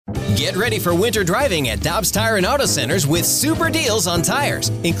Get ready for winter driving at Dobbs Tire and Auto Centers with super deals on tires,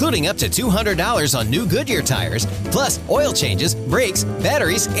 including up to $200 on new Goodyear tires, plus oil changes, brakes,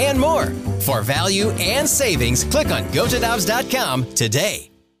 batteries, and more. For value and savings, click on gotodobbs.com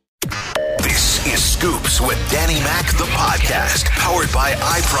today. This is Scoops with Danny Mac, the podcast, powered by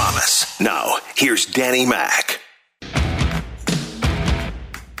I Promise. Now, here's Danny Mac.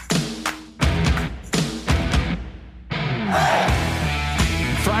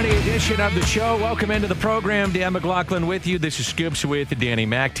 Friday edition of the show. Welcome into the program. Dan McLaughlin with you. This is Scoops with Danny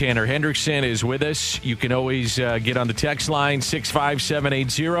Mac. Tanner Hendrickson is with us. You can always get on the text line,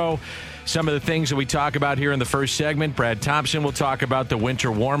 65780. Some of the things that we talk about here in the first segment. Brad Thompson will talk about the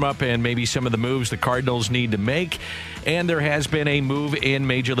winter warm-up and maybe some of the moves the Cardinals need to make. And there has been a move in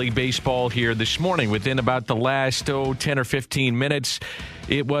Major League Baseball here this morning. Within about the last 10 or 15 minutes,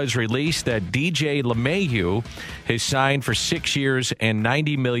 it was released that DJ LeMahieu has signed for 6 years and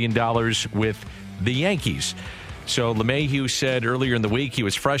 $90 million with the Yankees. So LeMahieu said earlier in the week he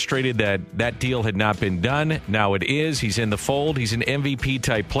was frustrated that that deal had not been done. Now it is. He's in the fold. He's an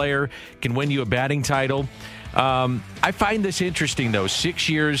MVP-type player, can win you a batting title. I find this interesting, though. 6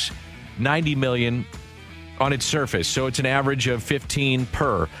 years, $90 million on its surface. So it's an average of 15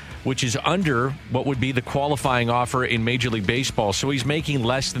 per, which is under what would be the qualifying offer in Major League Baseball. So he's making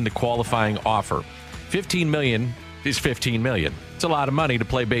less than the qualifying offer. $15 million is $15 million. It's a lot of money to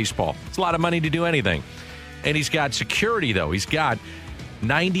play baseball. It's a lot of money to do anything. And he's got security, though. He's got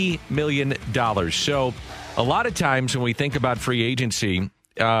 $90 million. So a lot of times when we think about free agency,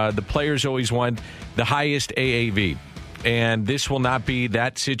 the players always want the highest AAV. And this will not be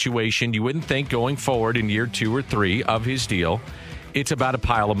that situation. You wouldn't think going forward in year 2 or 3 of his deal, it's about a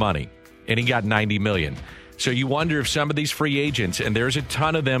pile of money. And he got $90 million. So you wonder if some of these free agents, and there's a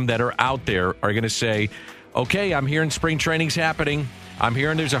ton of them that are out there, are going to say, okay, I'm hearing spring training's happening. I'm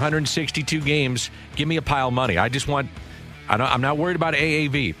hearing there's 162 games. Give me a pile of money. I'm not worried about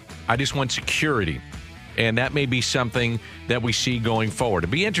AAV. I just want security. And that may be something that we see going forward.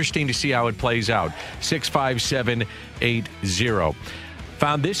 It'd be interesting to see how it plays out. 65780.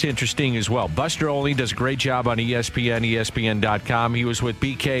 Found this interesting as well. Buster Olney does a great job on ESPN, ESPN.com. He was with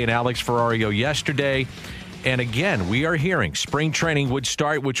BK and Alex Ferrario yesterday. And again, we are hearing spring training would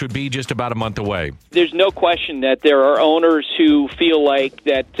start, which would be just about a month away. There's no question that there are owners who feel like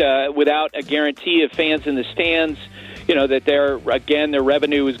that without a guarantee of fans in the stands, that their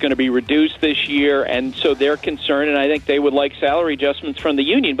revenue is going to be reduced this year, and so they're concerned, and I think they would like salary adjustments from the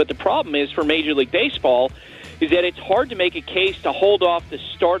union. But the problem is for Major League Baseball is that it's hard to make a case to hold off the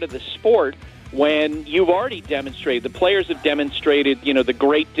start of the sport when you've already demonstrated, the players have demonstrated, the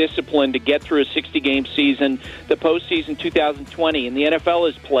great discipline to get through a 60-game season, the postseason 2020, and the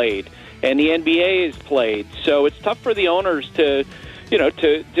NFL has played, and the NBA has played. So it's tough for the owners to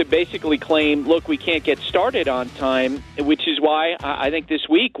basically claim, look, we can't get started on time, which is why I think this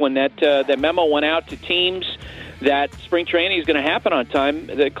week when that memo went out to teams that spring training is going to happen on time,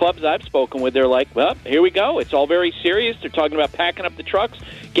 the clubs I've spoken with, they're like, well, here we go. It's all very serious. They're talking about packing up the trucks,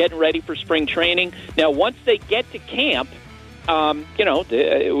 getting ready for spring training. Now, once they get to camp,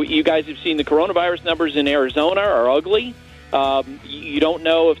 you guys have seen the coronavirus numbers in Arizona are ugly. You don't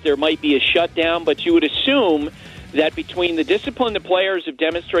know if there might be a shutdown, but you would assume that between the discipline the players have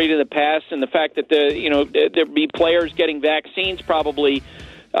demonstrated in the past and the fact that there'll be players getting vaccines probably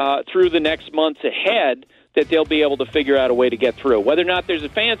through the next months ahead, that they'll be able to figure out a way to get through. Whether or not there's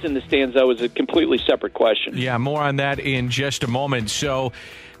fans in the stands, though, is a completely separate question. Yeah, more on that in just a moment. So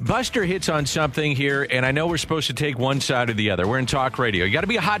Buster hits on something here, and I know we're supposed to take one side or the other. We're in talk radio. You got to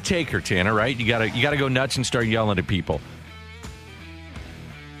be a hot taker, Tanner, right? You got to go nuts and start yelling at people.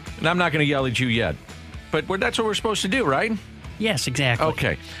 And I'm not going to yell at you yet, but that's what we're supposed to do, right? Yes, exactly.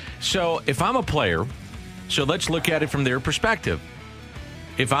 Okay. So if I'm a player, so let's look at it from their perspective.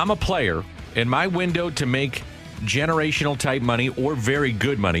 If I'm a player, and my window to make generational type money or very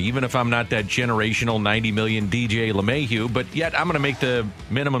good money, even if I'm not that generational $90 million DJ LeMahieu, but yet I'm going to make the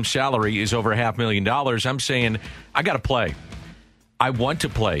minimum salary is over $500,000. I'm saying I got to play. I want to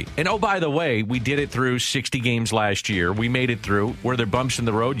play. And oh, by the way, we did it through 60 games last year. We made it through. Were there bumps in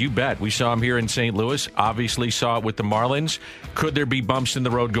the road? You bet. We saw them here in St. Louis. Obviously saw it with the Marlins. Could there be bumps in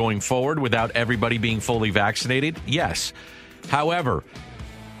the road going forward without everybody being fully vaccinated? Yes. However,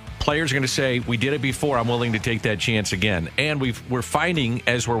 players are going to say, we did it before, I'm willing to take that chance again. And we're finding,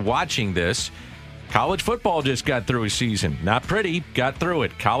 as we're watching this, college football just got through a season. Not pretty, got through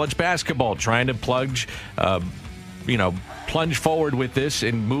it. College basketball trying to plunge forward with this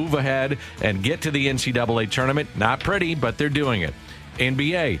and move ahead and get to the NCAA tournament. Not pretty, but they're doing it.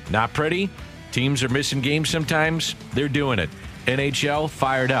 NBA, not pretty. Teams are missing games sometimes. They're doing it. NHL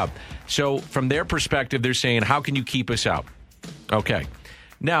fired up. So from their perspective, they're saying, how can you keep us out? Okay.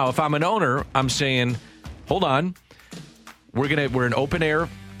 Now, if I'm an owner, I'm saying, hold on. We're an open air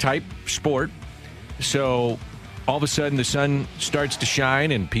type sport. So all of a sudden the sun starts to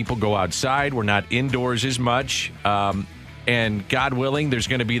shine and people go outside. We're not indoors as much. And God willing, there's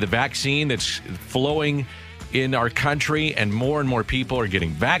going to be the vaccine that's flowing in our country, and more people are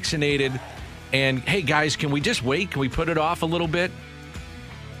getting vaccinated. And, hey, guys, can we just wait? Can we put it off a little bit?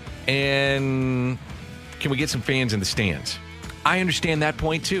 And can we get some fans in the stands? I understand that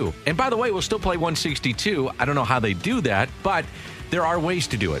point, too. And, by the way, we'll still play 162. I don't know how they do that, but there are ways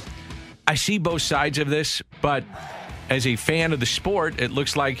to do it. I see both sides of this, but as a fan of the sport, it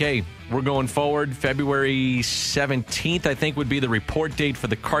looks like, hey, we're going forward. February 17th, I think, would be the report date for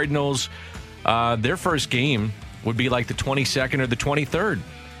the Cardinals. Their first game would be like the 22nd or the 23rd.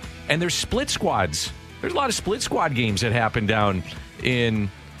 And there's split squads. There's a lot of split squad games that happen down in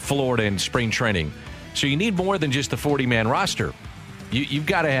Florida in spring training. So you need more than just the 40-man roster. You've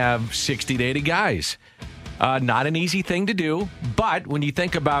got to have 60 to 80 guys. Not an easy thing to do, but when you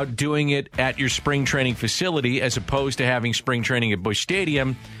think about doing it at your spring training facility as opposed to having spring training at Busch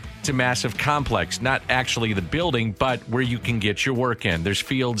Stadium, it's a massive complex. Not actually the building, but where you can get your work in. There's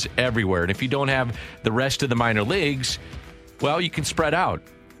fields everywhere. And if you don't have the rest of the minor leagues, well, you can spread out.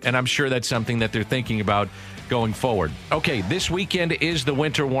 And I'm sure that's something that they're thinking about going forward. Okay, this weekend is the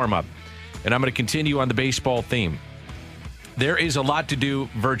winter warm-up, and I'm going to continue on the baseball theme. There is a lot to do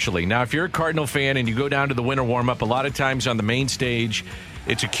virtually. Now, if you're a Cardinal fan and you go down to the winter warm-up, a lot of times on the main stage,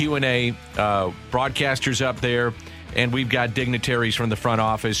 it's a Q&A, broadcasters up there, and we've got dignitaries from the front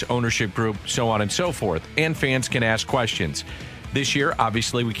office, ownership group, so on and so forth, and fans can ask questions. This year,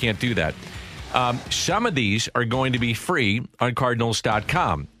 obviously, we can't do that. Some of these are going to be free on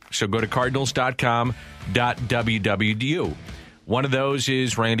Cardinals.com. So go to Cardinals.com.wwdu. One of those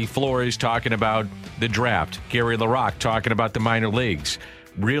is Randy Flores talking about the draft. Gary LaRocque talking about the minor leagues.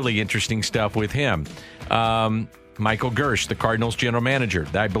 Really interesting stuff with him. Michael Gersh, the Cardinals general manager.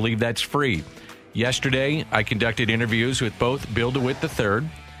 I believe that's free. Yesterday, I conducted interviews with both Bill DeWitt III,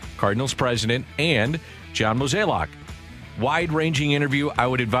 Cardinals president, and John Mozeliak. Wide-ranging interview. I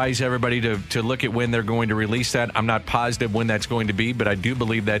would advise everybody to look at when they're going to release that. I'm not positive when that's going to be, but I do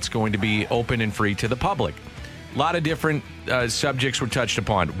believe that's going to be open and free to the public. A lot of different subjects were touched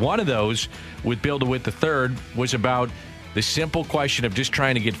upon. One of those with Bill DeWitt III was about the simple question of just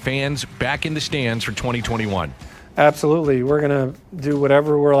trying to get fans back in the stands for 2021. Absolutely. We're going to do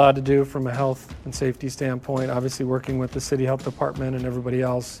whatever we're allowed to do from a health and safety standpoint, obviously working with the city health department and everybody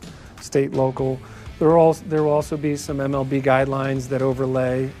else, state, local. There will also be some MLB guidelines that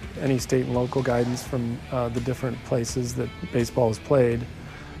overlay any state and local guidance from the different places that baseball is played.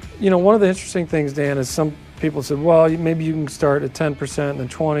 You know, one of the interesting things, Dan, is some people said, well, maybe you can start at 10%, then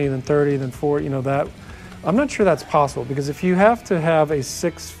 20, then 30, then 40, that. I'm not sure that's possible, because if you have to have a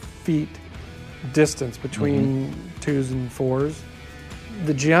 6 feet distance between twos and fours,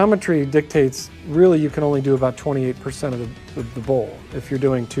 the geometry dictates really you can only do about 28% of the bowl if you're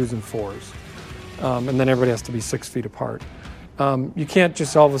doing twos and fours. And then everybody has to be 6 feet apart. You can't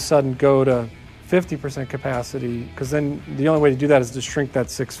just all of a sudden go to 50% capacity, because then the only way to do that is to shrink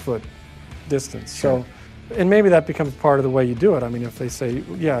that 6 foot distance. Sure. So, and maybe that becomes part of the way you do it. I mean, if they say,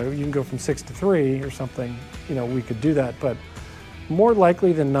 yeah, you can go from 6 to 3 or something, we could do that. But more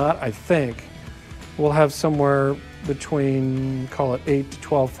likely than not, I think, we'll have somewhere between, call it 8 to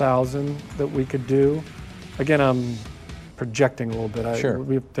 12,000 that we could do. Again, I'm projecting a little bit. Sure.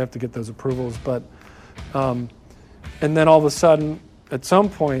 We have to get those approvals. But, and then all of a sudden, at some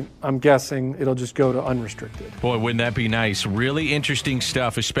point, I'm guessing it'll just go to unrestricted. Boy, wouldn't that be nice? Really interesting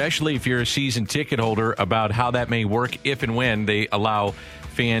stuff, especially if you're a season ticket holder, about how that may work if and when they allow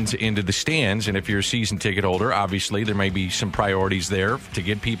fans into the stands. And if you're a season ticket holder, obviously there may be some priorities there to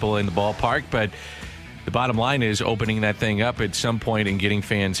get people in the ballpark. But the bottom line is opening that thing up at some point and getting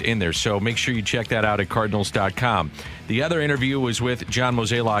fans in there. So make sure you check that out at Cardinals.com. The other interview was with John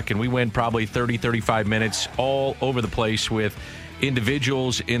Mozeliak, and we went probably 30, 35 minutes all over the place with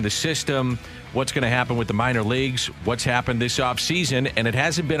individuals in the system, what's going to happen with the minor leagues, what's happened this offseason, and it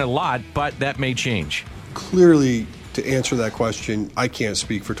hasn't been a lot, but that may change. Clearly, to answer that question, I can't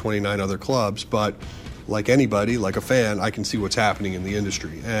speak for 29 other clubs, but like anybody, like a fan, I can see what's happening in the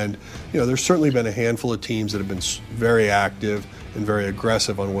industry. And, there's certainly been a handful of teams that have been very active and very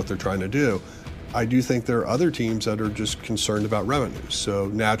aggressive on what they're trying to do. I do think there are other teams that are just concerned about revenues. So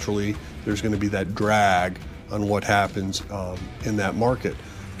naturally, there's going to be that drag on what happens in that market.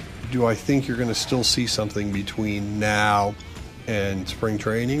 Do I think you're going to still see something between now and spring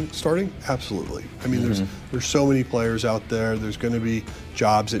training starting? Absolutely. I mean, there's so many players out there. There's going to be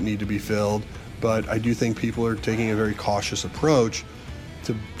jobs that need to be filled, but I do think people are taking a very cautious approach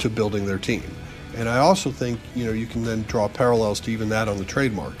to building their team. And I also think, you can then draw parallels to even that on the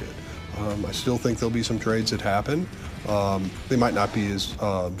trade market. I still think there'll be some trades that happen. They might not be as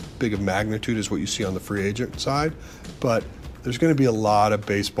big of magnitude as what you see on the free agent side, but there's going to be a lot of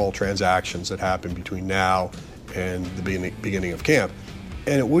baseball transactions that happen between now and the beginning of camp.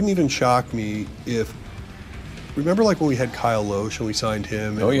 And it wouldn't even shock me if, remember like when we had Kyle Loesch and we signed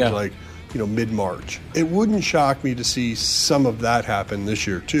him, and it was like, mid-March. It wouldn't shock me to see some of that happen this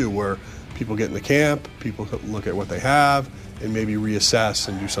year too, where people get in the camp, people look at what they have, and maybe reassess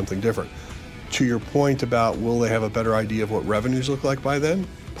and do something different. To your point about will they have a better idea of what revenues look like by then?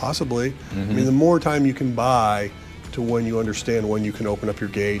 Possibly. I mean, the more time you can buy to when you understand when you can open up your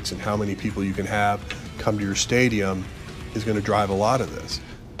gates and how many people you can have come to your stadium is going to drive a lot of this.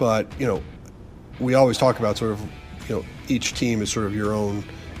 But, we always talk about sort of, each team is sort of your own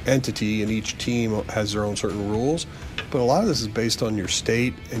entity and each team has their own certain rules. But a lot of this is based on your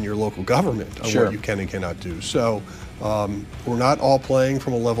state and your local government on what you can and cannot do. So we're not all playing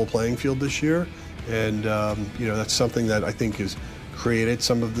from a level playing field this year. And, that's something that I think has created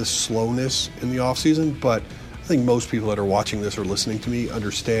some of this slowness in the offseason. But I think most people that are watching this or listening to me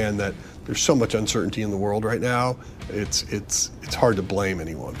understand that there's so much uncertainty in the world right now. It's hard to blame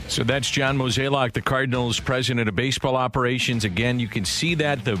anyone. So that's John Mozeliak, the Cardinals president of baseball operations. Again, you can see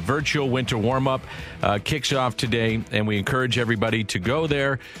that the virtual winter warm-up kicks off today, and we encourage everybody to go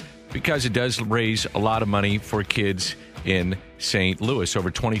there because it does raise a lot of money for kids in St. Louis,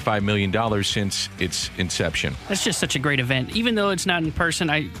 over $25 million since its inception. That's just such a great event. Even though it's not in person,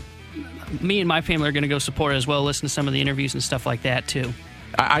 me and my family are going to go support it as well, listen to some of the interviews and stuff like that, too.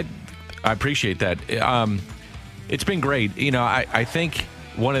 I appreciate that. It's been great. I think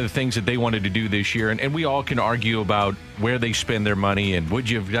one of the things that they wanted to do this year, and we all can argue about where they spend their money and would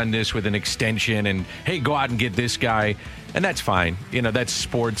you have done this with an extension and, hey, go out and get this guy. And that's fine. That's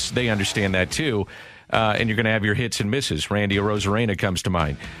sports. They understand that, too. And you're going to have your hits and misses. Randy Arozarena comes to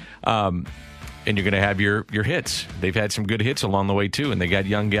mind. And you're going to have your hits. They've had some good hits along the way, too. And they got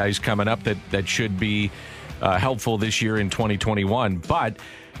young guys coming up that should be helpful this year in 2021. But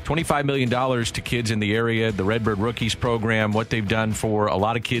 $25 million to kids in the area, the Redbird Rookies program, what they've done for a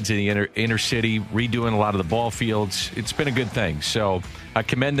lot of kids in the inner city, redoing a lot of the ball fields. It's been a good thing. So I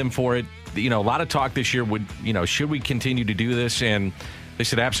commend them for it. A lot of talk this year would, should we continue to do this? And they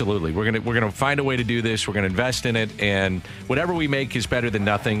said, absolutely. We're gonna find a way to do this. We're going to invest in it. And whatever we make is better than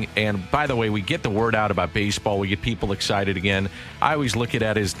nothing. And by the way, we get the word out about baseball. We get people excited again. I always look at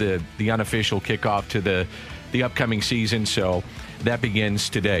it as the unofficial kickoff to the upcoming season. So that begins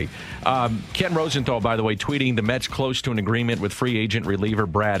today. Ken Rosenthal, by the way, tweeting the Mets close to an agreement with free agent reliever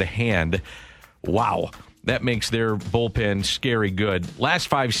Brad Hand. Wow. That makes their bullpen scary good. Last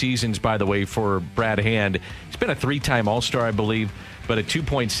 5 seasons, by the way, for Brad Hand, he's been a 3-time All-Star, I believe, but a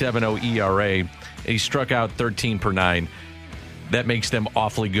 2.70 ERA. He struck out 13 per 9. That makes them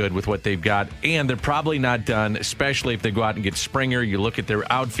awfully good with what they've got. And they're probably not done, especially if they go out and get Springer. You look at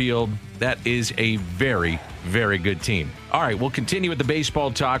their outfield. That is a very, very good team. All right, we'll continue with the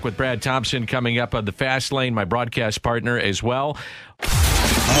baseball talk with Brad Thompson coming up on the Fast Lane, my broadcast partner as well.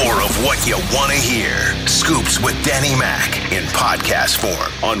 More of what you want to hear. Scoops with Danny Mac in podcast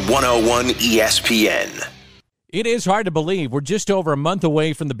form on 101 ESPN. It is hard to believe. We're just over a month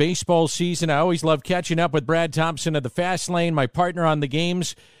away from the baseball season. I always love catching up with Brad Thompson of the Fast Lane, my partner on the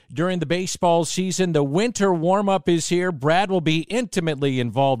games during the baseball season. The winter warm-up is here. Brad will be intimately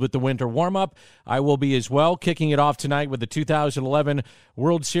involved with the winter warm-up. I will be as well, kicking it off tonight with the 2011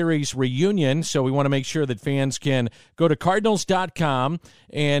 World Series reunion. So we want to make sure that fans can go to Cardinals.com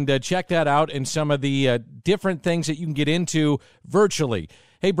and check that out and some of the different things that you can get into virtually.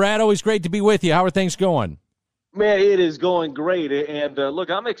 Hey, Brad, always great to be with you. How are things going? Man, it is going great. And look,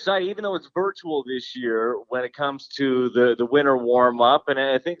 I'm excited, even though it's virtual this year when it comes to the winter warm-up, and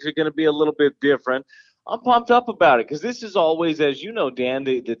I think it's going to be a little bit different. I'm pumped up about it because this is always, as you know, Dan,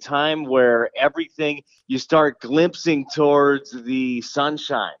 the time where everything, you start glimpsing towards the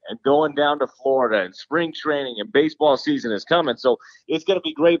sunshine and going down to Florida, and spring training and baseball season is coming. So it's going to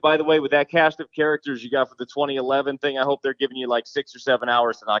be great. By the way, with that cast of characters you got for the 2011 thing, I hope they're giving you like 6 or 7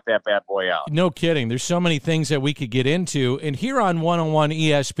 hours to knock that bad boy out. No kidding. There's so many things that we could get into. And here on 101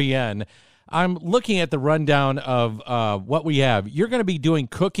 ESPN, I'm looking at the rundown of what we have. You're going to be doing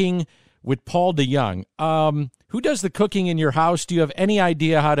cooking with Paul DeYoung. Who does the cooking in your house? Do you have any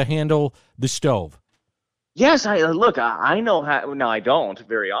idea how to handle the stove? Yes, I know how. No, I don't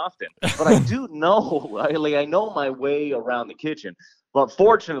very often, but I do know. I know my way around the kitchen. But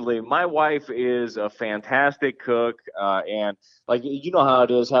fortunately, my wife is a fantastic cook, and like you know how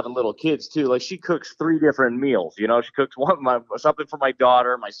it is having little kids too. Like she cooks 3 different meals. You know, she cooks something for my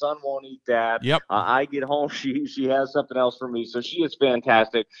daughter. My son won't eat that. Yep. I get home, she has something else for me. So she is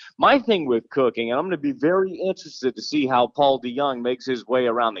fantastic. My thing with cooking, and I'm going to be very interested to see how Paul DeYoung makes his way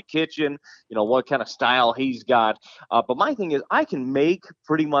around the kitchen. You know what kind of style he's got. But my thing is, I can make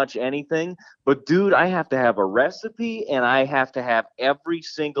pretty much anything. But dude, I have to have a recipe and I have to have every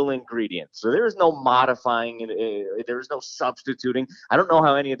single ingredient. So there's no modifying and there's no substituting. I don't know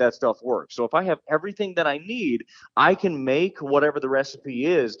how any of that stuff works. So if I have everything that I need, I can make whatever the recipe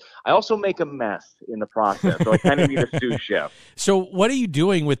is. I also make a mess in the process. So I kind of need a sous chef. So what are you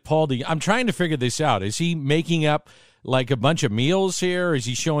doing with Paul DeYoung? I'm trying to figure this out. Is he making up like a bunch of meals here? Is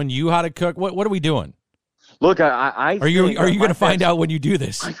he showing you how to cook? What are we doing? Look, are you going to find out when you do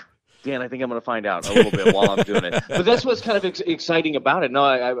this? Dan, I think I'm going to find out a little bit while I'm doing it. But that's what's kind of exciting about it.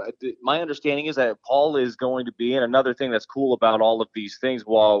 No, my understanding is that Paul is going to be, and another thing that's cool about all of these things,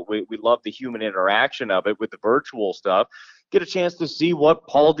 while we love the human interaction of it with the virtual stuff, get a chance to see what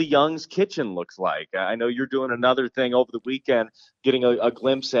Paul DeYoung's kitchen looks like. I know you're doing another thing over the weekend, getting a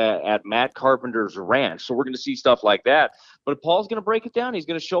glimpse at Matt Carpenter's ranch. So we're going to see stuff like that. But Paul's going to break it down. He's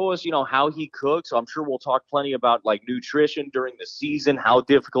going to show us, how he cooks. So I'm sure we'll talk plenty about like nutrition during the season, how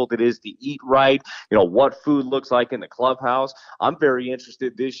difficult it is to eat right, what food looks like in the clubhouse. I'm very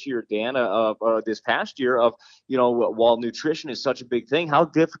interested this year, Dan, this past year of, while nutrition is such a big thing, how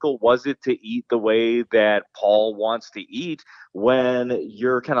difficult was it to eat the way that Paul wants to eat when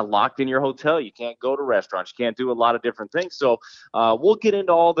you're kind of locked in your hotel? You can't go to restaurants. You can't do a lot of different things. So we'll get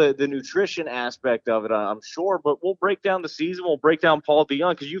into all the nutrition aspect of it, I'm sure, but we'll break down the season. We'll break down Paul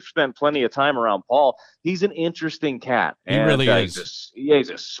DeYoung because you've spent plenty of time around Paul. He's an interesting cat. He really is. He's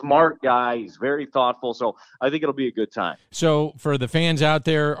a smart guy. He's very thoughtful. So I think it'll be a good time. So for the fans out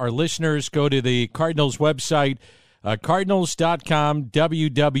there, our listeners, go to the Cardinals website, Cardinals.com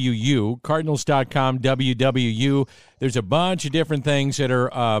WWU, Cardinals.com WWU. There's a bunch of different things that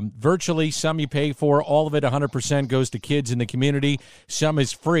are virtually, some you pay for, all of it 100% goes to kids in the community, some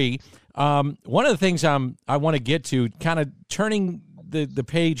is free. One of the things I want to get to, kind of turning the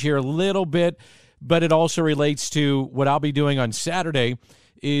page here a little bit, but it also relates to what I'll be doing on Saturday,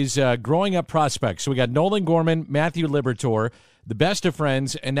 is growing up prospects. So we got Nolan Gorman, Matthew Liberatore, the best of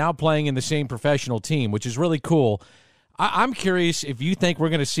friends, and now playing in the same professional team, which is really cool. I'm curious if you think we're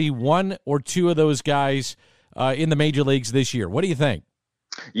going to see one or two of those guys in the major leagues this year. What do you think?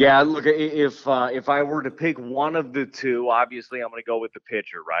 Yeah, look, if I were to pick one of the two, obviously I'm going to go with the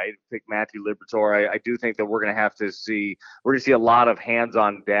pitcher, right? Pick Matthew Liberatore. I do think that we're going to see a lot of hands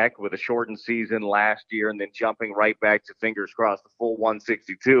on deck with a shortened season last year and then jumping right back to, fingers crossed, the full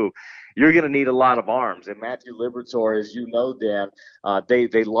 162. You're going to need a lot of arms. And Matthew Liberatore, as you know, Dan,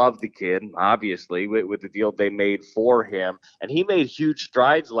 they love the kid, obviously, with the deal they made for him. And he made huge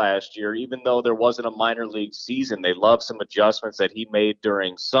strides last year, even though there wasn't a minor league season. They loved some adjustments that he made during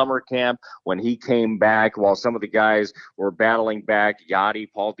summer camp when he came back, while some of the guys were battling back, Yachty,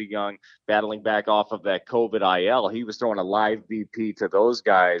 Paul DeYoung, battling back off of that COVID IL. He was throwing a live BP to those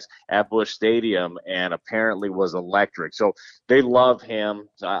guys at Busch Stadium and apparently was electric. So they love him.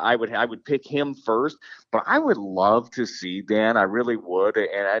 I would pick him first, but I would love to see, Dan, I really would.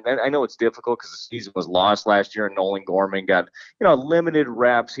 And I know it's difficult because the season was lost last year and Nolan Gorman got, limited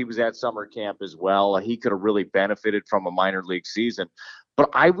reps. He was at summer camp as well. He could have really benefited from a minor league season. But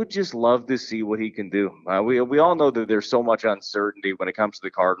I would just love to see what he can do. We all know that there's so much uncertainty when it comes to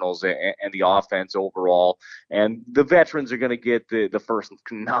the Cardinals and the offense overall. And the veterans are going to get the first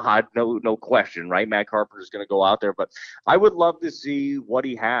nod, no question, right? Matt Carpenter is going to go out there. But I would love to see what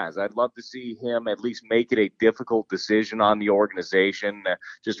he has. I'd love to see him at least make it a difficult decision on the organization.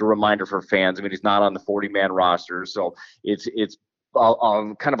 Just a reminder for fans, he's not on the 40-man roster, so it's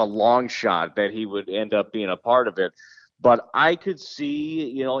kind of a long shot that he would end up being a part of it. But I could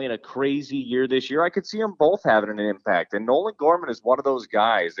see, in a crazy year this year, I could see them both having an impact. And Nolan Gorman is one of those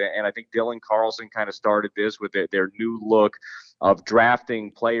guys. And I think Dylan Carlson kind of started this with their new look of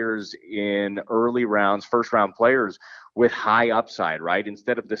drafting players in early rounds, first-round players with high upside, right?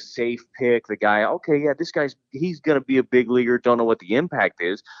 Instead of the safe pick, the guy, he's going to be a big leaguer, don't know what the impact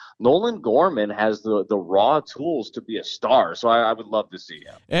is. Nolan Gorman has the raw tools to be a star. So I would love to see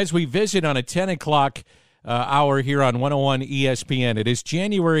him. As we visit on a 10 o'clock hour here on 101 ESPN. It is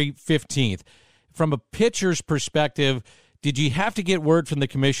January 15th. From a pitcher's perspective, did you have to get word from the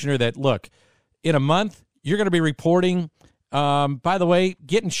commissioner that, look, in a month, you're going to be reporting By the way,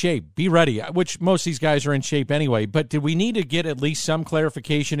 get in shape. Be ready, which most of these guys are in shape anyway. But do we need to get at least some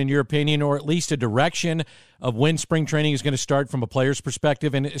clarification, in your opinion, or at least a direction of when spring training is going to start from a player's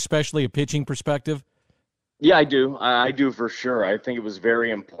perspective and especially a pitching perspective? Yeah, I do. I do for sure. I think it was very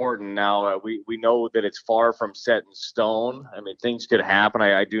important. Now, we know that it's far from set in stone. I mean, things could happen.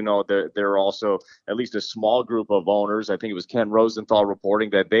 I do know that there are also at least a small group of owners. I think it was Ken Rosenthal reporting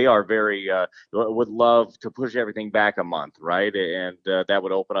that they are very would love to push everything back a month, right? And that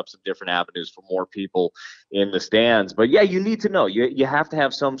would open up some different avenues for more people in the stands. But, yeah, you need to know. You have to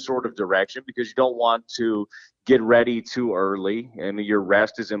have some sort of direction because you don't want to get ready too early, and your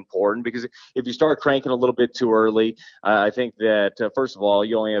rest is important because if you start cranking a little bit too early, I think that first of all,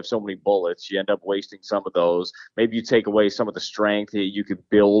 you only have so many bullets. You end up wasting some of those. Maybe you take away some of the strength. You could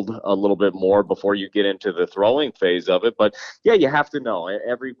build a little bit more before you get into the throwing phase of it. But yeah, you have to know.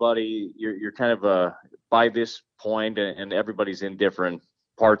 Everybody, you're kind of by this point, and everybody's in different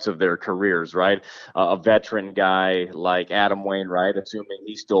parts of their careers, right? A veteran guy like Adam Wainwright, assuming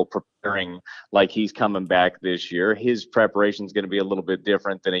he's still preparing like he's coming back this year, his preparation is going to be a little bit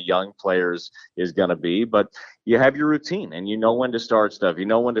different than a young player's is going to be. But you have your routine, and you know when to start stuff. You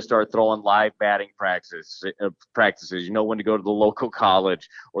know when to start throwing live batting practices. You know when to go to the local college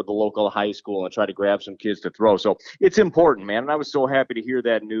or the local high school and try to grab some kids to throw. So it's important, man. And I was so happy to hear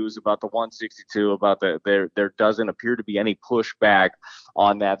that news about the 162, about there doesn't appear to be any pushback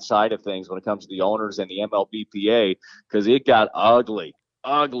on that side of things when it comes to the owners and the MLBPA, because it got ugly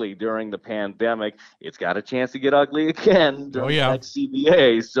during the pandemic. It's got a chance to get ugly again during the next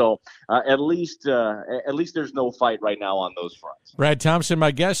CBA. So at least there's no fight right now on those fronts. Brad Thompson,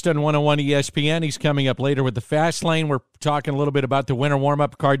 my guest on 101 ESPN. He's coming up later with the Fast Lane. We're talking a little bit about the winter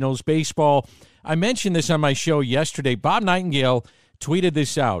warm-up, Cardinals baseball. I mentioned this on my show yesterday. Bob Nightingale tweeted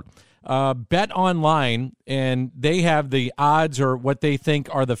this out. Bet Online, and they have the odds or what they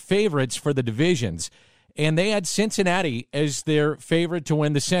think are the favorites for the divisions. And they had Cincinnati as their favorite to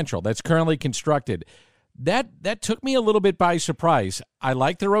win the Central. That's currently constructed. That took me a little bit by surprise. I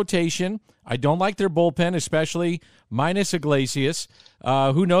like their rotation. I don't like their bullpen, especially minus Iglesias.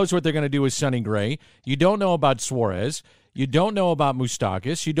 Who knows what they're going to do with Sonny Gray. You don't know about Suarez. You don't know about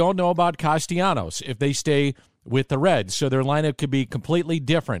Moustakas. You don't know about Castellanos if they stay with the Reds. So their lineup could be completely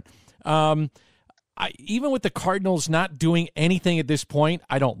different. Even with the Cardinals not doing anything at this point,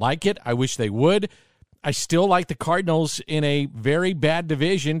 I don't like it. I wish they would. I still like the Cardinals in a very bad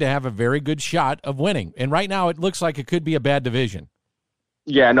division to have a very good shot of winning. And right now it looks like it could be a bad division.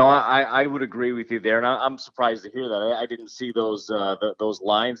 Yeah, no, I would agree with you there, and I'm surprised to hear that. I didn't see those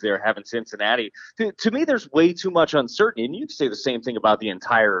lines there having Cincinnati. To me, there's way too much uncertainty, and you can say the same thing about the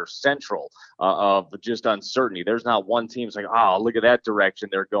entire Central of just uncertainty. There's not one team that's like, oh, look at that direction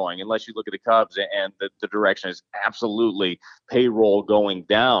they're going, unless you look at the Cubs, and the direction is absolutely payroll going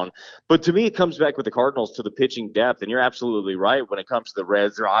down. But to me, it comes back with the Cardinals to the pitching depth, and you're absolutely right. When it comes to the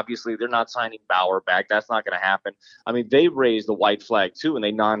Reds, they're not signing Bauer back. That's not going to happen. I mean, they raised the white flag too, and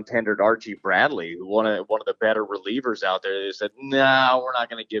they non-tendered Archie Bradley, one of the better relievers out there. They said, no, we're not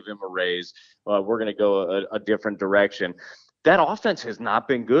going to give him a raise. We're going to go a different direction. That offense has not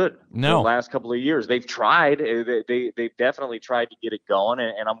been good the last couple of years. They've tried. They've definitely tried to get it going,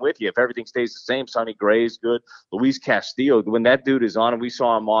 and I'm with you. If everything stays the same, Sonny Gray is good. Luis Castillo, when that dude is on, and we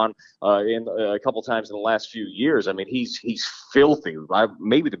saw him on in a couple times in the last few years, I mean, he's filthy.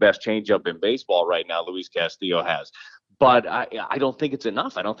 Maybe the best changeup in baseball right now, Luis Castillo has. But I don't think it's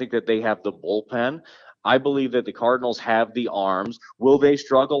enough. I don't think that they have the bullpen. I believe that the Cardinals have the arms. Will they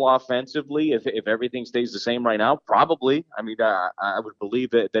struggle offensively if everything stays the same right now? Probably. I mean, I would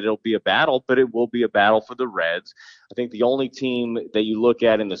believe that it'll be a battle, but it will be a battle for the Reds. I think the only team that you look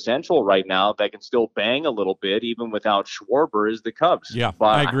at in the Central right now that can still bang a little bit, even without Schwarber, is the Cubs. Yeah, but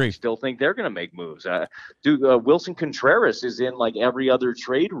I agree. I still think they're going to make moves. Wilson Contreras is in like every other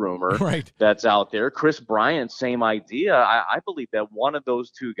trade rumor that's out there. Chris Bryant, same idea. I believe that one of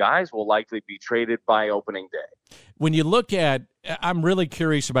those two guys will likely be traded by opening day. When you look at, I'm really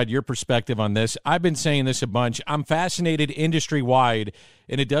curious about your perspective on this. I've been saying this a bunch. I'm fascinated industry-wide,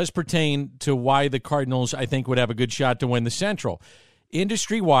 and it does pertain to why the Cardinals, I think, would have a good shot to win the Central.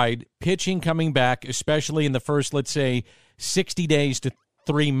 Industry-wide, pitching coming back, especially in the first, let's say, 60 days to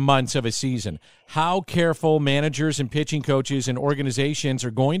 3 months of a season. How careful managers and pitching coaches and organizations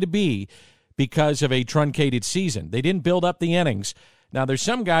are going to be because of a truncated season. They didn't build up the innings. Now, there's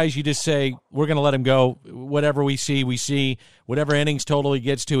some guys you just say, we're going to let him go. Whatever we see, we see. Whatever innings total he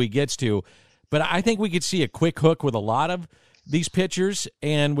gets to, he gets to. But I think we could see a quick hook with a lot of these pitchers.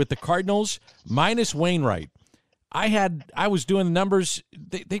 And with the Cardinals, minus Wainwright, I was doing the numbers.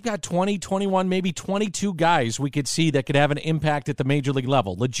 They've got 20, 21, maybe 22 guys we could see that could have an impact at the major league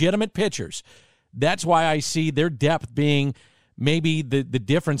level. Legitimate pitchers. That's why I see their depth being maybe the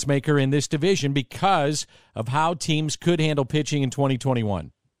difference maker in this division because of how teams could handle pitching in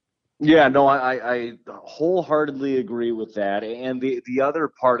 2021. Yeah, no, I wholeheartedly agree with that. And the other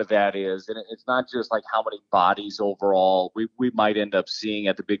part of that is, and it's not just like how many bodies overall we might end up seeing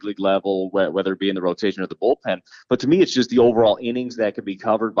at the big league level, whether it be in the rotation or the bullpen. But to me, it's just the overall innings that could be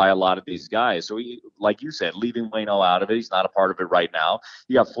covered by a lot of these guys. So, like you said, leaving Waino out of it, he's not a part of it right now.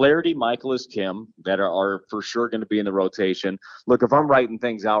 You got Flaherty, Michaelis, Kim that are for sure going to be in the rotation. Look, if I'm writing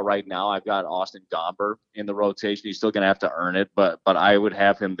things out right now, I've got Austin Gomber in the rotation. He's still going to have to earn it, but I would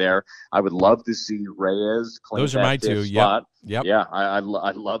have him there. I would love to see Reyes claim those are my two spot. Yep. Yeah, I'd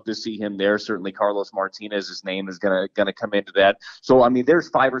love to see him there. Certainly Carlos Martinez's name is gonna come into that. So I mean, there's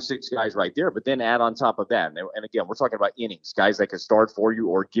 5 or 6 guys right there. But then add on top of that, and again, we're talking about innings, guys that can start for you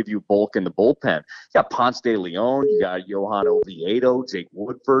or give you bulk in the bullpen. You got Ponce de Leon, you got Johan Oviedo, Jake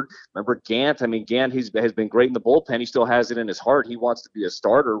Woodford. Remember Gant? I mean, Gant has been great in the bullpen. He still has it in his heart. He wants to be a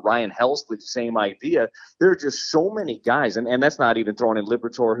starter. Ryan Helsley, same idea. There are just so many guys, and that's not even throwing in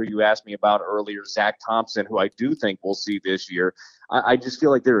Liberatore, who you asked me about earlier, Zach Thompson, who I do think we'll see this year. I just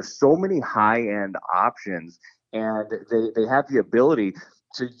feel like there are so many high-end options, and they have the ability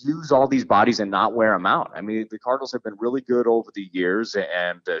to use all these bodies and not wear them out. I mean, the Cardinals have been really good over the years,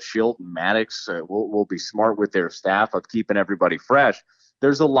 and Schilt and Maddox will be smart with their staff of keeping everybody fresh.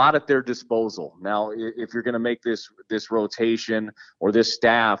 There's a lot at their disposal. Now, if you're going to make this rotation or this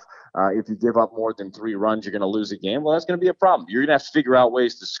staff, if you give up more than 3 runs, you're going to lose a game. Well, that's going to be a problem. You're going to have to figure out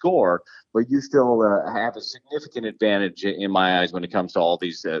ways to score, but you still have a significant advantage in my eyes when it comes to all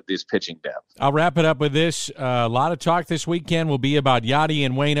these pitching depth. I'll wrap it up with this. A lot of talk this weekend will be about Yadi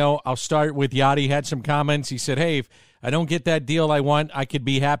and Waino. I'll start with Yadi. Had some comments. He said, hey, if I don't get that deal I want, I could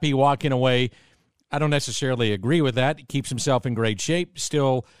be happy walking away. I don't necessarily agree with that. He keeps himself in great shape,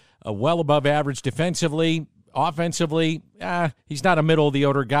 still well above average defensively. Offensively, he's not a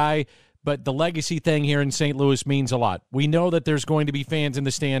middle-of-the-order guy, but the legacy thing here in St. Louis means a lot. We know that there's going to be fans in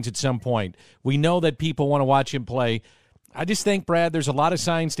the stands at some point. We know that people want to watch him play. I just think, Brad, there's a lot of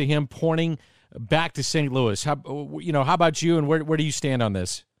signs to him pointing back to St. Louis. How about you, and where do you stand on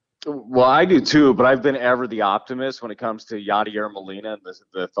this? Well, I do too, but I've been ever the optimist when it comes to Yadier Molina, and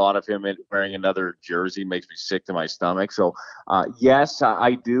the thought of him wearing another jersey makes me sick to my stomach. So, yes,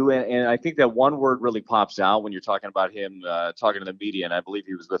 I do, and I think that one word really pops out when you're talking about him talking to the media, and I believe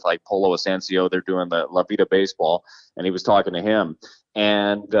he was with like Polo Asensio. They're doing the La Vida Baseball, and he was talking to him,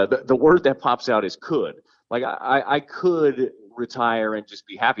 and the word that pops out is could. Like I could retire and just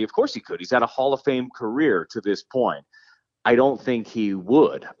be happy. Of course he could. He's had a Hall of Fame career to this point. I don't think he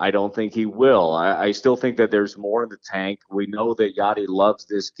would. I don't think he will. I still think that there's more in the tank. We know that Yadi loves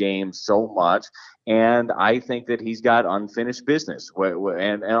this game so much, and I think that he's got unfinished business,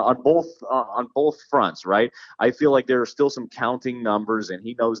 and on both fronts, right? I feel like there are still some counting numbers, and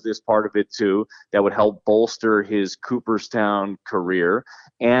he knows this part of it too, that would help bolster his Cooperstown career.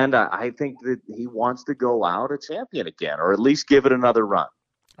 And I think that he wants to go out a champion again, or at least give it another run.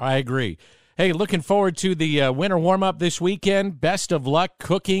 I agree. Hey, looking forward to the winter warm-up this weekend. Best of luck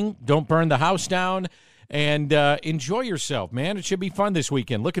cooking. Don't burn the house down. And enjoy yourself, man. It should be fun this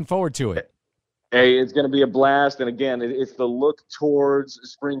weekend. Looking forward to it. Hey, it's going to be a blast. And, again, it's the look towards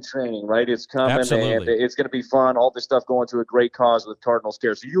spring training, right? It's coming. Absolutely. And it's going to be fun. All this stuff going to a great cause with Cardinals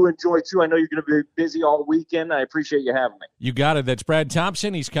Care. So you enjoy, too. I know you're going to be busy all weekend. I appreciate you having me. You got it. That's Brad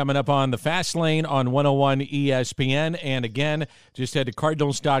Thompson. He's coming up on the Fast Lane on 101 ESPN. And, again, just head to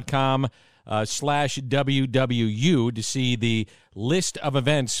Cardinals.com. /WWU to see the list of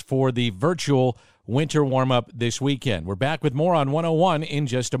events for the virtual winter warm-up this weekend. We're back with more on 101 in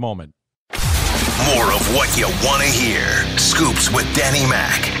just a moment. More of what you want to hear. Scoops with Danny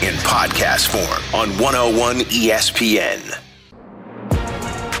Mac in podcast form on 101 ESPN.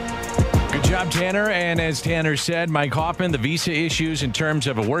 Good job, Tanner. And as Tanner said, Mike Hoffman, the visa issues in terms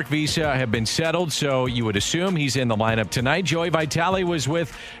of a work visa have been settled, so you would assume he's in the lineup tonight. Joey Vitale was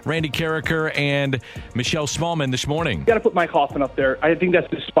with Randy Carricker and Michelle Smallman this morning. You got to put Mike Hoffman up there. I think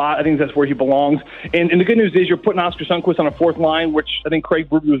that's his spot. I think that's where he belongs. And the good news is you're putting Oscar Sundqvist on a fourth line, which I think Craig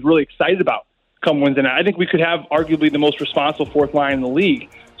Berube was really excited about come Wednesday night. I think we could have arguably the most responsible fourth line in the league.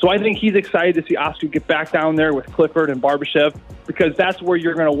 So I think he's excited to see Oscar get back down there with Clifford and Barbashev, because that's where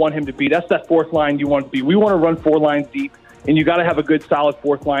you're going to want him to be. That's that fourth line you want to be. We want to run 4 lines deep, and you got to have a good, solid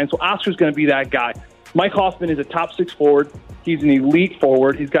fourth line. So Oscar's going to be that guy. Mike Hoffman is a top 6 forward. He's an elite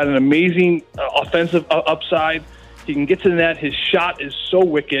forward. He's got an amazing offensive upside. He can get to the net. His shot is so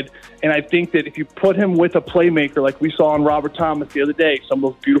wicked. And I think that if you put him with a playmaker like we saw in Robert Thomas the other day, some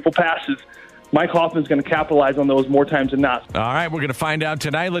of those beautiful passes, Mike Hoffman's going to capitalize on those more times than not. All right, we're going to find out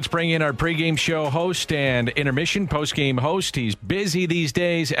tonight. Let's bring in our pregame show host and intermission postgame host. He's busy these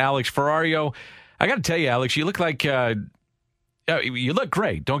days, Alex Ferrario. I got to tell you, Alex, you look like you look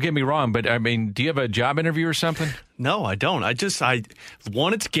great. Don't get me wrong, but I mean, do you have a job interview or something? No, I don't.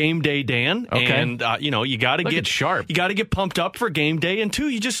 One, it's game day, Dan, okay. And you got to get sharp. You got to get pumped up for game day, and two,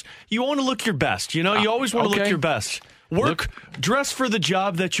 you want to look your best. You always want to look your best. Dress for the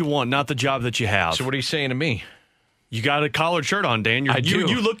job that you want, not the job that you have. So what are you saying to me? You got a collared shirt on, Dan. I do.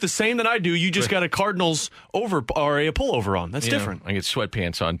 You look the same that I do. You just got a Cardinals or a pullover on. That's different. I get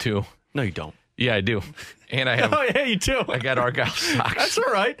sweatpants on too. No, you don't. Yeah, I do. And I have. Oh, yeah, you too. I got Argyle socks. That's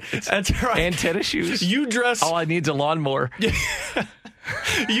all right. That's all right. And tennis shoes. You dress. All I need is a lawnmower.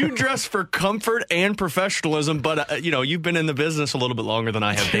 You dress for comfort and professionalism, but you've been in the business a little bit longer than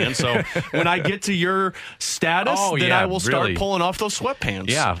I have, Dan. So when I get to your status, I will start pulling off those sweatpants.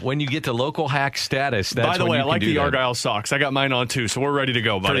 Yeah, when you get to local hack status, that's By the way, I like the that. Argyle socks. I got mine on too, so we're ready to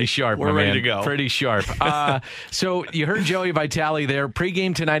go, buddy. Pretty sharp, We're ready man. to go. Pretty sharp. So you heard Joey Vitale there.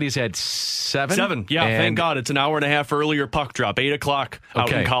 Pregame tonight is at 7? 7, yeah. Thank God. It's an hour and a half earlier puck drop. 8 o'clock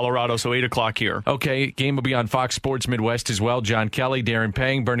out in Colorado, so 8 o'clock here. Okay, game will be on Fox Sports Midwest as well. John Kelly, Darren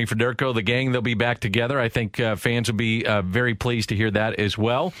Pang, Bernie Federico, the gang, they'll be back together. I think fans will be very pleased to hear that as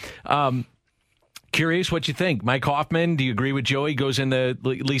well. Curious what you think. Mike Hoffman, do you agree with Joey? Goes in at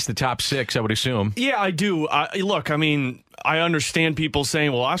least the top 6, I would assume. Yeah, I do. I understand people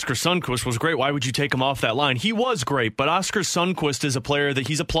saying, well, Oskar Sundqvist was great. Why would you take him off that line? He was great, but Oskar Sundqvist is a player that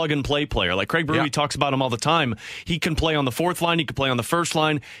he's a plug-and-play player. Like Craig Berube talks about him all the time. He can play on the 4th line. He can play on the 1st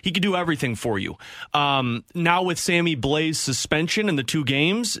line. He can do everything for you. Now with Sammy Blaze's suspension in the 2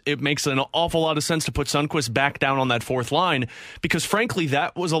 games, it makes an awful lot of sense to put Sundqvist back down on that 4th line because, frankly,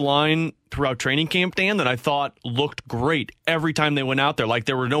 that was a line throughout training camp, Dan, that I thought looked great every time they went out there. Like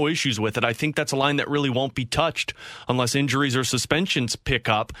there were no issues with it. I think that's a line that really won't be touched unless injuries or suspensions pick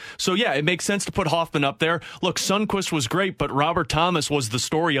up. So, yeah, it makes sense to put Hoffman up there. Look, Sundqvist was great, but Robert Thomas was the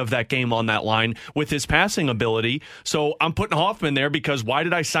story of that game on that line with his passing ability. So I'm putting Hoffman there because why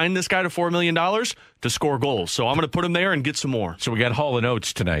did I sign this guy to $4 million? To score goals. So I'm going to put him there and get some more. So we got Hall and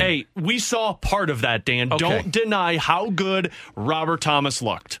Oates tonight. Hey, we saw part of that, Dan. Okay. Don't deny how good Robert Thomas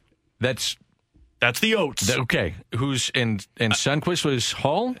looked. That's the Oates. Okay. And Sundqvist was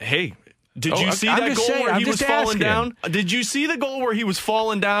Hall? Hey, did you see that goal where he was falling down? Did you see the goal where he was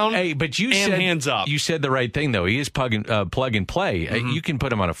falling down? Hey, but you said hands up. You said the right thing though. He is plug and play. Mm-hmm. You can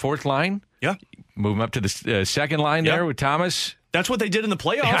put him on a 4th line. Yeah. Move him up to the 2nd line there with Thomas. That's what they did in the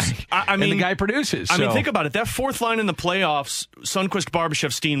playoffs. I mean, and the guy produces. I mean, think about it. That 4th line in the playoffs, Sundqvist,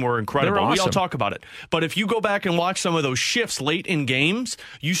 Barbashev, Steen were incredible. Awesome. We all talk about it. But if you go back and watch some of those shifts late in games,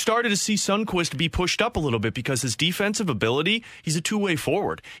 you started to see Sundqvist be pushed up a little bit because his defensive ability, he's a two-way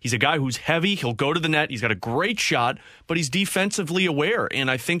forward. He's a guy who's heavy. He'll go to the net. He's got a great shot, but he's defensively aware.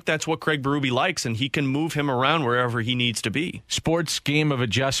 And I think that's what Craig Berube likes, and he can move him around wherever he needs to be. Sports game of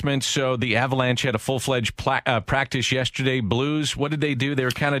adjustments. So the Avalanche had a full-fledged practice yesterday. Blues, what did they do? They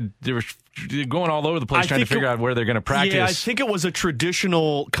were going all over the place trying to figure out where they're going to practice. Yeah, I think it was a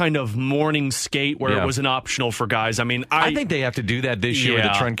traditional kind of morning skate where it was an optional for guys. I mean, I think they have to do that this year with the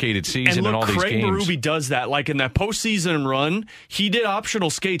truncated season and all these games. Craig Berube does that. Like in that postseason run, he did optional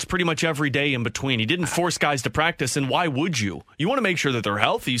skates pretty much every day in between. He didn't force guys to practice, and why would you? You want to make sure that they're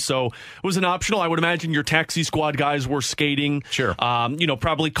healthy, so it was an optional. I would imagine your taxi squad guys were skating. Sure.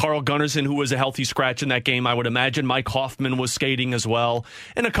 Probably Carl Gunnarsson, who was a healthy scratch in that game. I would imagine Mike Hoffman was skating as well,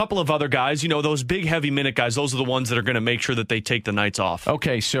 and a couple of other guys. Those big heavy minute guys, those are the ones that are going to make sure that they take the nights off.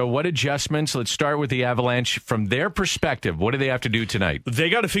 Okay, so what adjustments? Let's start with the Avalanche. From their perspective, what do they have to do tonight?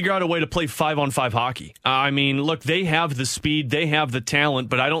 They got to figure out a way to play 5-on-5 hockey. I mean, look, they have the speed, they have the talent,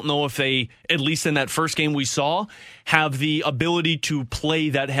 but I don't know if they, at least in that first game we saw, have the ability to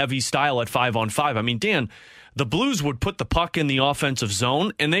play that heavy style at 5-on-5. I mean, Dan, the Blues would put the puck in the offensive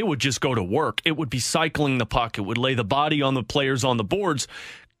zone, and they would just go to work. It would be cycling the puck. It would lay the body on the players on the boards.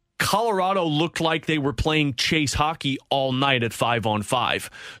 Colorado looked like they were playing chase hockey all night at 5-on-5.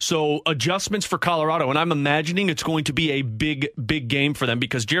 So adjustments for Colorado, and I'm imagining it's going to be a big, big game for them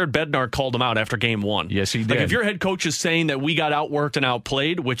because Jared Bednar called them out after game 1. Yes, he did. Like if your head coach is saying that we got outworked and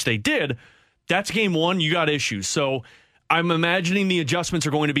outplayed, which they did, that's game 1, you got issues. So I'm imagining the adjustments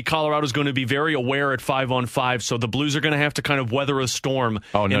are going to be Colorado's going to be very aware at 5-on-5, so the Blues are going to have to kind of weather a storm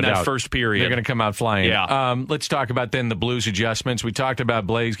in that first period. They're going to come out flying. Yeah. Let's talk about then the Blues adjustments. We talked about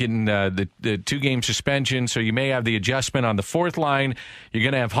Blaze getting the 2-game suspension, so you may have the adjustment on the fourth line. You're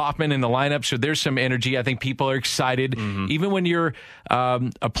going to have Hoffman in the lineup, so there's some energy. I think people are excited, even when you're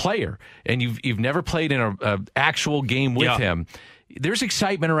a player and you've never played in an actual game with him. There's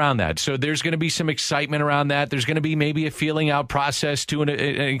excitement around that. So there's going to be some excitement around that. There's going to be maybe a feeling out process to an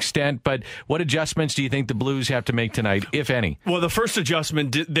extent. But what adjustments do you think the Blues have to make tonight, if any? Well, the first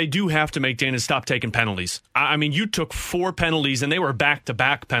adjustment they do have to make, Dan, is stop taking penalties. I mean, you took 4 penalties, and they were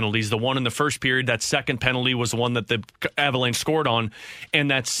back-to-back penalties. The one in the first period, that second penalty was the one that the Avalanche scored on.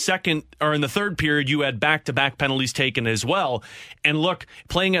 And in the third period, you had back-to-back penalties taken as well. And look,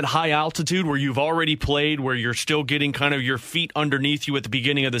 playing at high altitude where you've already played, where you're still getting kind of your feet underneath you at the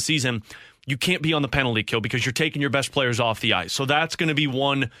beginning of the season, you can't be on the penalty kill because you're taking your best players off the ice. So that's going to be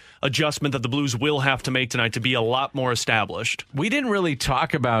one adjustment that the Blues will have to make tonight to be a lot more established. We didn't really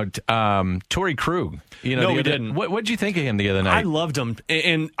talk about Torrey Krug. No, we didn't. What did you think of him the other night? I loved him.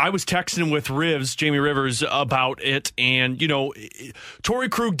 And I was texting with Jamie Rivers, about it. And, Torrey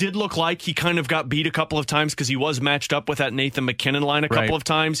Krug did look like he kind of got beat a couple of times because he was matched up with that Nathan McKinnon line a couple of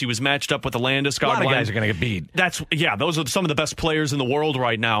times. He was matched up with the Landeskog line. A lot of guys are going to get beat. Those are some of the best players in the world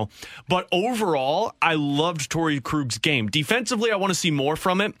right now. But overall, I loved Torrey Krug's game. Defensively, I want to see more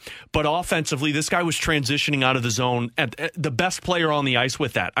from it. But offensively, this guy was transitioning out of the zone at the best player on the ice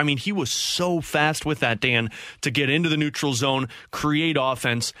with that. I mean, he was so fast with that, Dan, to get into the neutral zone, create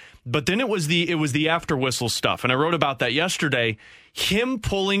offense. But then it was the after whistle stuff, and I wrote about that yesterday. Him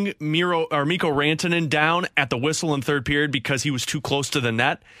pulling Mikko Rantanen down at the whistle in third period because he was too close to the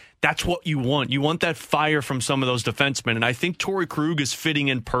net. That's what you want. You want that fire from some of those defensemen, and I think Torrey Krug is fitting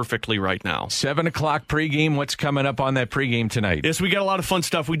in perfectly right now. 7 o'clock pregame. What's coming up on that pregame tonight? Yes, we got a lot of fun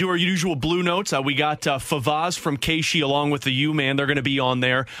stuff. We do our usual Blue Notes. We got Favaz from Keishi along with the U-Man. They're going to be on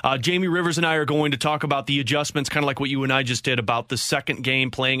there. Jamie Rivers and I are going to talk about the adjustments, kind of like what you and I just did about the second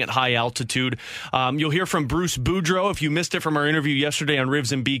game playing at high altitude. You'll hear from Bruce Boudreau. If you missed it from our interview yesterday on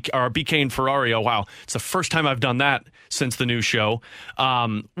Rivs and BK and Ferrario, wow, it's the first time I've done that since the new show.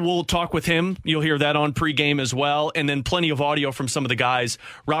 We'll talk with him. You'll hear that on pregame as well. And then plenty of audio from some of the guys.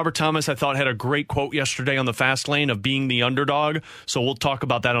 Robert Thomas, I thought, had a great quote yesterday on the fast lane of being the underdog. So we'll talk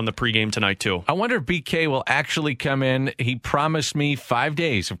about that on the pregame tonight, too. I wonder if BK will actually come in. He promised me 5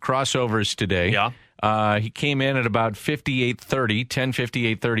 days of crossovers today. Yeah. He came in at about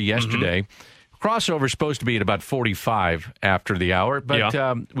 10:58:30 yesterday. Crossover is supposed to be at about 45 after the hour,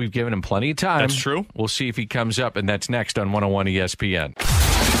 but we've given him plenty of time. That's true. We'll see if he comes up, and that's next on 101 ESPN.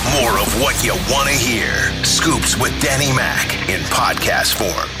 More of what you want to hear. Scoops with Danny Mac in podcast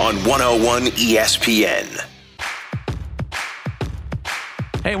form on 101 ESPN.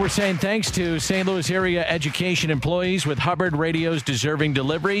 Hey, we're saying thanks to St. Louis area education employees with Hubbard Radio's Deserving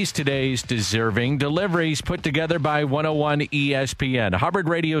Deliveries. Today's Deserving Deliveries put together by 101 ESPN. Hubbard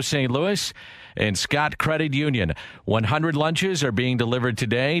Radio St. Louis and Scott Credit Union. 100 lunches are being delivered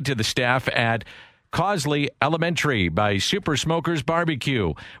today to the staff at Causley Elementary by Super Smokers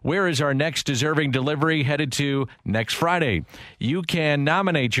Barbecue. Where is our next deserving delivery headed to next Friday? You can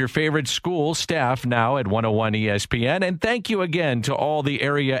nominate your favorite school staff now at 101 ESPN. And thank you again to all the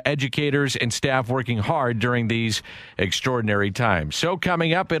area educators and staff working hard during these extraordinary times. So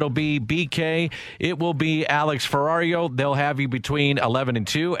coming up, it'll be BK. It will be Alex Ferrario. They'll have you between 11 and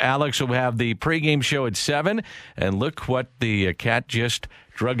 2. Alex will have the pregame show at 7. And look what the cat just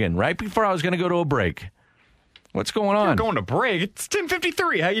drug in right before I was going to go to a break. What's going on? You're going to break? It's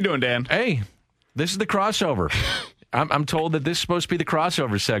 10:53. How you doing, Dan? Hey, this is the crossover. I'm told that this is supposed to be the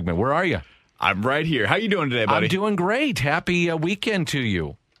crossover segment. Where are you? I'm right here. How you doing today, buddy? I'm doing great. Happy weekend to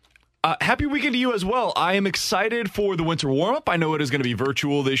you. Happy weekend to you as well. I am excited for the winter warm-up. I know it is going to be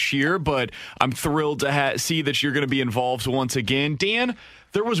virtual this year, but I'm thrilled to see that you're going to be involved once again. Dan,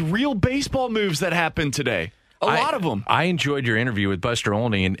 there was real baseball moves that happened today. A lot of them. I enjoyed your interview with Buster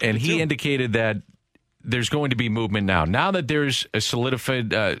Olney, and he indicated that there's going to be movement now. Now that there's a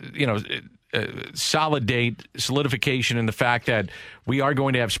solidified, solid date, solidification in the fact that we are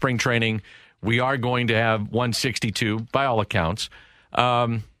going to have spring training, we are going to have 162 by all accounts.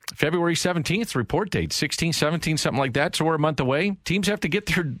 February 17th, report date, 16, 17, something like that. So we're a month away. Teams have to get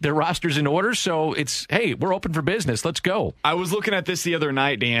their rosters in order. So it's, hey, we're open for business. Let's go. I was looking at this the other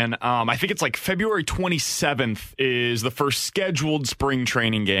night, Dan. I think it's like February 27th is the first scheduled spring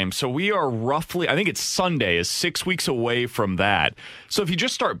training game. So we are roughly, I think it's Sunday, is 6 weeks away from that. So if you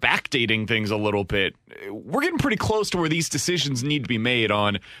just start backdating things a little bit, we're getting pretty close to where these decisions need to be made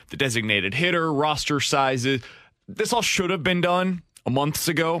on the designated hitter, roster sizes, this all should have been done months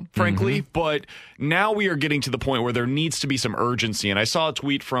ago, frankly, but now we are getting to the point where there needs to be some urgency. And I saw a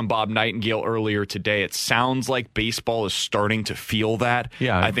tweet from Bob Nightingale earlier today. It sounds like baseball is starting to feel that.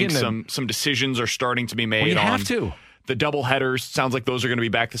 Yeah, I think some decisions are starting to be made. Well, you on have to. The doubleheaders. Sounds like those are going to be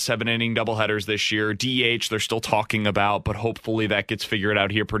back to 7-inning doubleheaders this year. DH, they're still talking about, but hopefully that gets figured out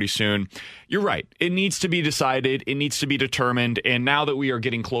here pretty soon. You're right. It needs to be decided. It needs to be determined. And now that we are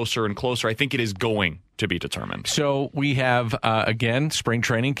getting closer and closer, I think it is going to be determined. So we have, again, spring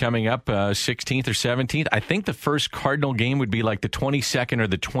training coming up 16th or 17th. I think the first Cardinal game would be like the 22nd or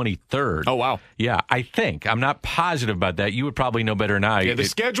the 23rd. Oh, wow. Yeah, I think. I'm not positive about that. You would probably know better than I. Yeah, the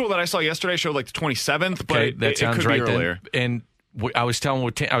schedule that I saw yesterday showed like the 27th, but that sounds it could right be earlier. And I was talking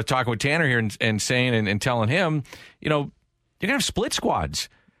with Tanner here and saying and telling him, you're going to have split squads.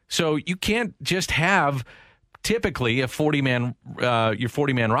 So you can't just have typically a 40-man your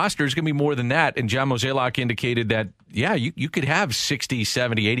 40-man roster is going to be more than that. And John Mozeliak indicated that, yeah, you could have 60,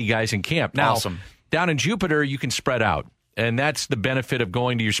 70, 80 guys in camp. Now, down in Jupiter, you can spread out. And that's the benefit of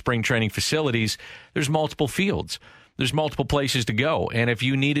going to your spring training facilities. There's multiple fields. There's multiple places to go. And if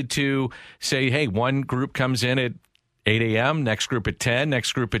you needed to say, hey, one group comes in at 8 a.m., next group at 10,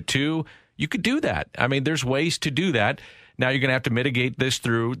 next group at 2, you could do that. I mean, there's ways to do that. Now you're going to have to mitigate this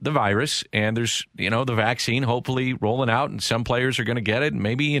through the virus, and there's, the vaccine hopefully rolling out, and some players are going to get it,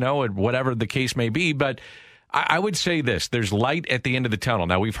 maybe, whatever the case may be. But I would say this, there's light at the end of the tunnel.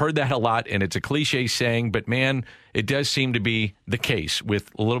 Now, we've heard that a lot, and it's a cliche saying, but, man, it does seem to be the case with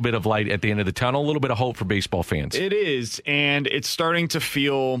a little bit of light at the end of the tunnel, a little bit of hope for baseball fans. It is, and it's starting to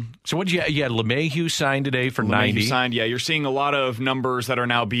feel... So what did you had LeMahieu signed today for 90. Signed, yeah. You're seeing a lot of numbers that are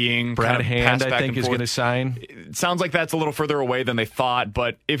now being Brad Hand, I think, is going to sign. It sounds like that's a little further away than they thought,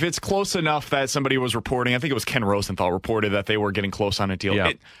 but if it's close enough that somebody was reporting, I think it was Ken Rosenthal reported that they were getting close on a deal.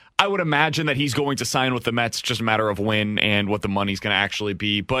 Yeah. I would imagine that he's going to sign with the Mets, just a matter of when and what the money's going to actually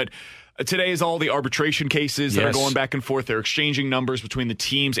be. But today is all the arbitration cases that are going back and forth. They're exchanging numbers between the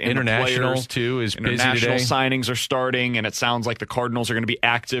teams and the players. International, too, is busy today. International signings are starting, and it sounds like the Cardinals are going to be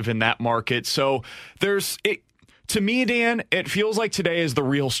active in that market. So to me, Dan, it feels like today is the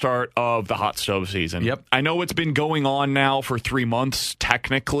real start of the hot stove season. Yep. I know it's been going on now for 3 months,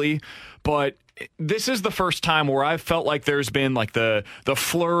 technically, but this is the first time where I've felt like there's been like the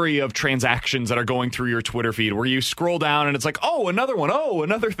flurry of transactions that are going through your Twitter feed where you scroll down and it's like, oh, another one, oh,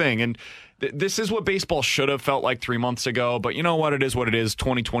 another thing. And this is what baseball should have felt like 3 months ago. But you know what? It is what it is.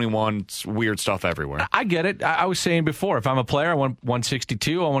 2021, it's weird stuff everywhere. I get it. I was saying before, if I'm a player, I want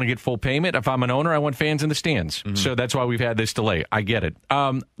 162. I want to get full payment. If I'm an owner, I want fans in the stands. Mm-hmm. So that's why we've had this delay. I get it.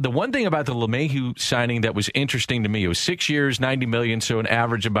 The one thing about the LeMahieu signing that was interesting to me, it was 6 years, $90 million, so an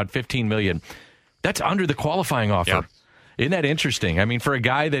average of about $15 million. That's under the qualifying offer. Yeah. Isn't that interesting? I mean, for a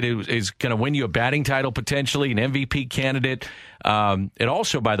guy that is going to win you a batting title, potentially an MVP candidate, it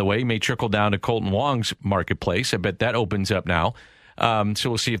also, by the way, may trickle down to Colton Wong's marketplace. I bet that opens up now. So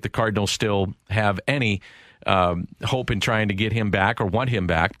we'll see if the Cardinals still have any hope in trying to get him back or want him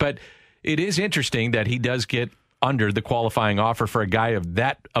back. But it is interesting that he does get under the qualifying offer for a guy of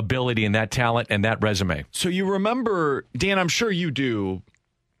that ability and that talent and that resume. So you remember, Dan, I'm sure you do,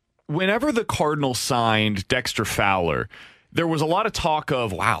 whenever the Cardinals signed Dexter Fowler, there was a lot of talk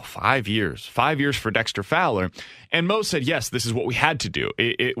of, wow, 5 years. 5 years for Dexter Fowler. And Mo said, yes, this is what we had to do.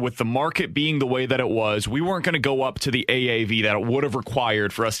 With the market being the way that it was, we weren't going to go up to the AAV that it would have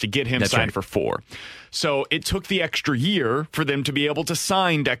required for us to get him signed for 4. So it took the extra year for them to be able to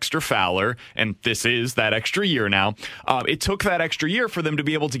sign Dexter Fowler, and this is that extra year now. It took that extra year for them to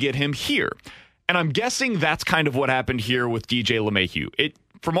be able to get him here. And I'm guessing that's kind of what happened here with DJ LeMahieu.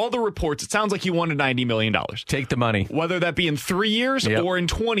 From all the reports, it sounds like he wanted $90 million. Take the money. Whether that be in 3 years or in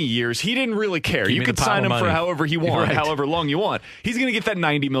 20 years, he didn't really care. Give you could sign him for however he wants, however long you want. He's going to get that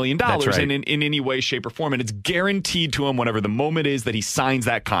 $90 million in any way, shape, or form, and it's guaranteed to him whenever the moment is that he signs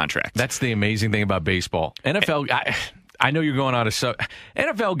that contract. That's the amazing thing about baseball. NFL, I know you're going on a...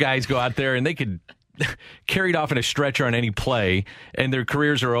 NFL guys go out there and they could... carried off in a stretcher on any play, and their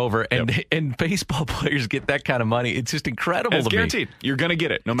careers are over. And baseball players get that kind of money. It's just incredible. It's guaranteed. You're going to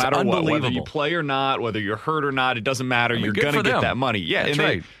get it, no matter what. Whether you play or not, whether you're hurt or not, it doesn't matter. You're going to get that money. Yeah, that's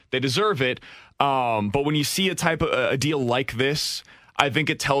and they deserve it. But when you see a deal like this, I think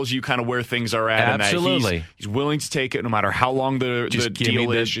it tells you kind of where things are at. Absolutely. And that he's willing to take it no matter how long the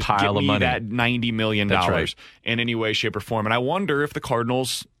deal is. Just give me that $90 million in any way, shape, or form. And I wonder if the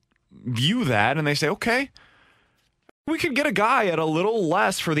Cardinals view that and they say, okay, we could get a guy at a little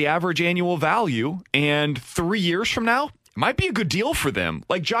less for the average annual value, and 3 years from now, it might be a good deal for them.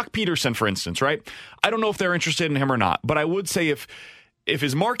 Like Jock Peterson, for instance, right? I don't know if they're interested in him or not, but I would say if if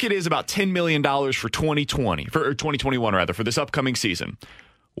his market is about $10 million for 2021 rather, for this upcoming season,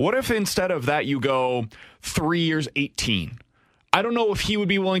 what if instead of that you go 3 years, 18? I don't know if he would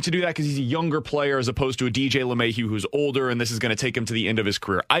be willing to do that because he's a younger player as opposed to a DJ LeMahieu who's older and this is going to take him to the end of his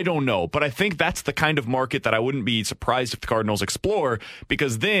career. I don't know, but I think that's the kind of market that I wouldn't be surprised if the Cardinals explore,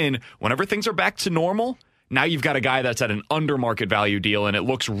 because then whenever things are back to normal, now you've got a guy that's at an under market value deal and it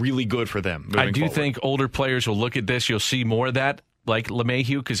looks really good for them. I do think older players will look at this. You'll see more of that, like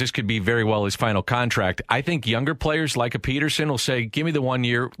LeMahieu, because this could be very well his final contract. I think younger players like a Peterson will say, give me the 1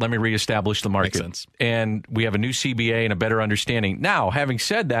 year, let me reestablish the market. Makes sense. And we have a new CBA and a better understanding. Now, having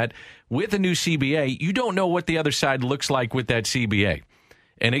said that, with a new CBA, you don't know what the other side looks like with that CBA.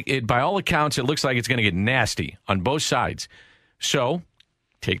 And it by all accounts, it looks like it's going to get nasty on both sides. So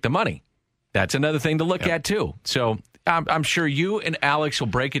take the money. That's another thing to look at, too. So I'm sure you and Alex will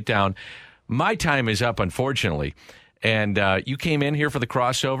break it down. My time is up, unfortunately. And you came in here for the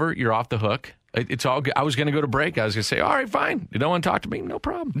crossover. You're off the hook. It's all good. I was going to go to break. I was going to say, all right, fine. You don't want to talk to me? No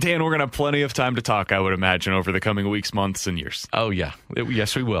problem. Dan, we're going to have plenty of time to talk, I would imagine, over the coming weeks, months, and years. Oh, yeah.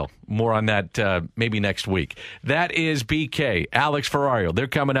 Yes, we will. More on that maybe next week. That is BK, Alex Ferrario. They're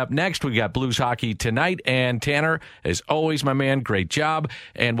coming up next. We got Blues hockey tonight. And Tanner, as always, my man, great job.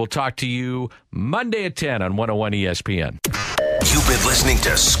 And we'll talk to you Monday at 10 on 101 ESPN. You've been listening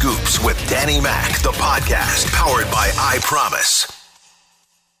to Scoops with Danny Mac, the podcast powered by I Promise.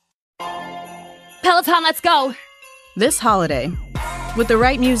 Peloton, let's go. This holiday, with the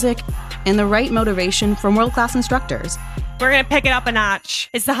right music and the right motivation from world-class instructors, we're going to pick it up a notch.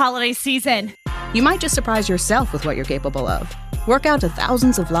 It's the holiday season. You might just surprise yourself with what you're capable of. Work out to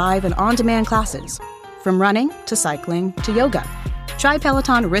thousands of live and on-demand classes, from running to cycling to yoga. Try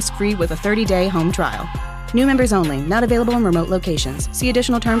Peloton risk-free with a 30-day home trial. New members only, not available in remote locations. See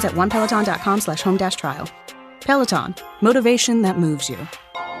additional terms at onepeloton.com/home-trial. Peloton, motivation that moves you.